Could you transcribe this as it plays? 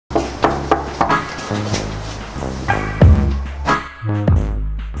Hello.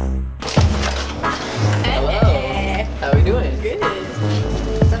 How are we doing? Good.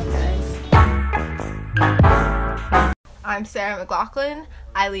 What's up, guys? I'm Sarah McLaughlin.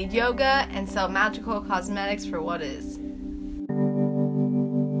 I lead yoga and sell magical cosmetics for WhatIs.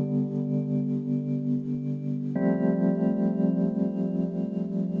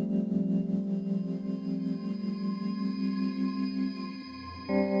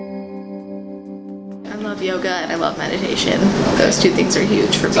 I love yoga and I love meditation. Those two things are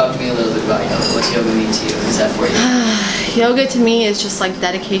huge for me. Talk to me a little bit about yoga. What's yoga mean to you? What is that for you? Yoga to me is just like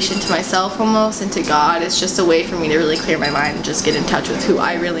dedication to myself almost and to God. It's just a way for me to really clear my mind and just get in touch with who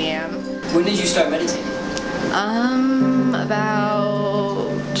I really am. When did you start meditating?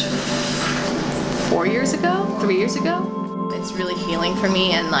 About 4 years ago, 3 years ago. It's really healing for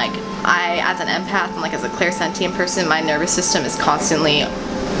me, and like as an empath and like as a clairsentient person, my nervous system is constantly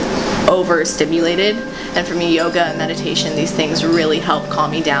overstimulated, and for me yoga and meditation, these things really help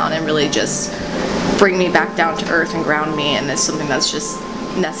calm me down and really just bring me back down to earth and ground me, and it's something that's just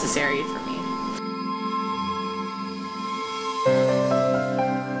necessary for me.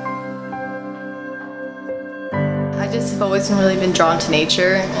 I just have always really been drawn to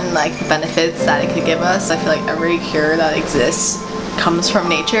nature and like the benefits that it could give us. I feel like every cure that exists comes from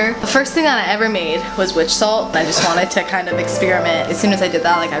nature. The first thing that I ever made was witch salt. I just wanted to kind of experiment. As soon as I did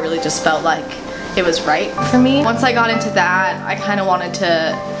that, like I really just felt like it was right for me. Once I got into that, I kind of wanted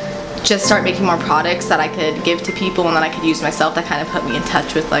to just start making more products that I could give to people and that I could use myself. That kind of put me in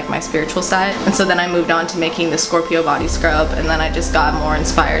touch with like my spiritual side. And so then I moved on to making the Scorpio body scrub, and then I just got more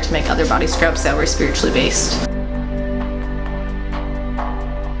inspired to make other body scrubs that were spiritually based.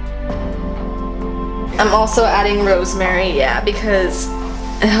 I'm also adding rosemary, yeah, because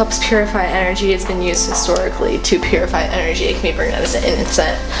it helps purify energy. It's been used historically to purify energy. It can be burned as an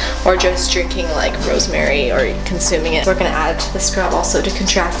incense or just drinking like rosemary or consuming it. We're gonna add it to the scrub also to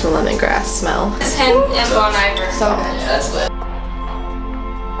contrast the lemongrass smell. It's him and Bon Iver. So good. Yeah, that's lit.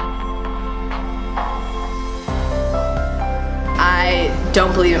 I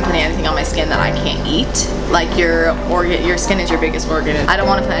don't believe in putting anything on my skin that I can't eat. Like your skin is your biggest organ. I don't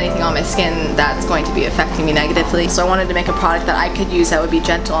want to put anything on my skin that's going to be affecting me negatively. So I wanted to make a product that I could use that would be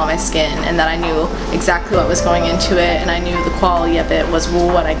gentle on my skin, and that I knew exactly what was going into it, and I knew the quality of it was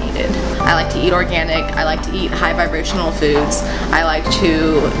what I needed. I like to eat organic. I like to eat high vibrational foods. I like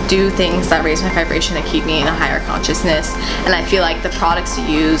to do things that raise my vibration and keep me in a higher consciousness. And I feel like the products you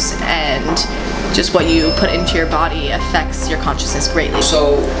use and just what you put into your body affects your consciousness greatly.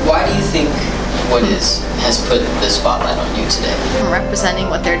 So why do you think WhatIs has put the spotlight on you today? I'm representing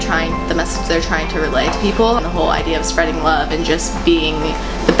what the message they're trying to relay to people, and the whole idea of spreading love and just being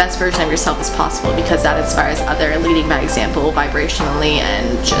the best version of yourself as possible, because that inspires other, leading by example vibrationally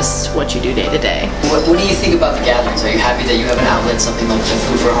and just what you do day to day. What do you think about the gatherings? Are you happy that you have an outlet, something like the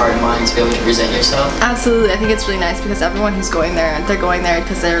Food for Heart and Mind, to be able to present yourself? Absolutely. I think it's really nice because everyone who's going there, they're going there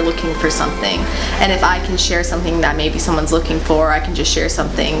because they're looking for something. And if I can share something that maybe someone's looking for, I can just share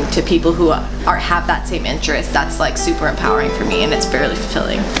something to people who have that same interest. That's like super empowering for me, and it's fairly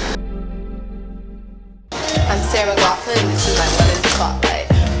fulfilling.